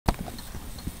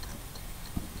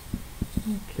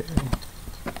Okay,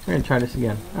 we're gonna try this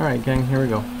again. Alright gang, here we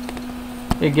go.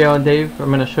 Hey Gail and Dave, I'm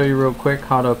gonna show you real quick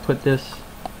how to put this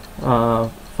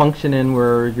function in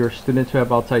where your students who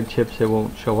have outside chips, it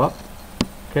won't show up.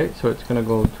 Okay, so it's gonna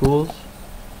go Tools,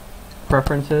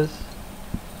 Preferences,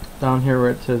 down here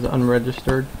where it says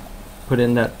Unregistered, put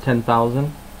in that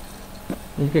 10,000.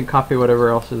 You can copy whatever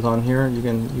else is on here. You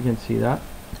can see that.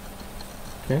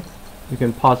 Okay, you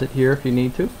can pause it here if you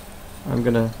need to. I'm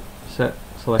gonna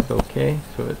select OK.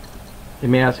 So it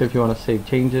may ask if you want to save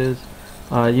changes.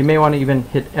 You may want to even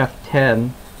hit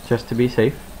F10 just to be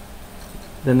safe.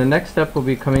 Then the next step will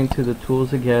be coming to the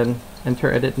tools again,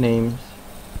 enter edit names,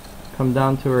 come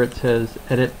down to where it says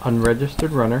edit unregistered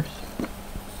runners.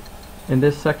 In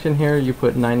this section here you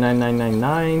put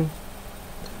 99999,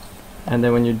 and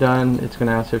then when you're done it's going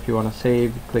to ask if you want to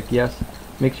save. Click yes.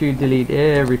 Make sure you delete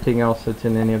everything else that's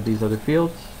in any of these other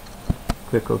fields.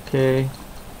 Click OK.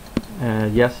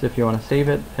 Yes if you want to save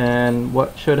it. And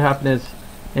what should happen is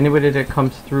anybody that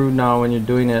comes through now when you're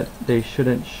doing it, they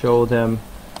shouldn't show them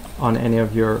on any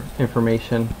of your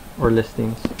information or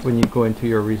listings when you go into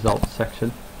your results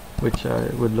section, which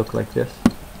would look like this.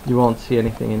 You won't see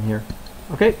anything in here.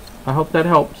 Okay, I hope that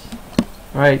helps.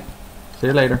 Alright, see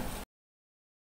you later.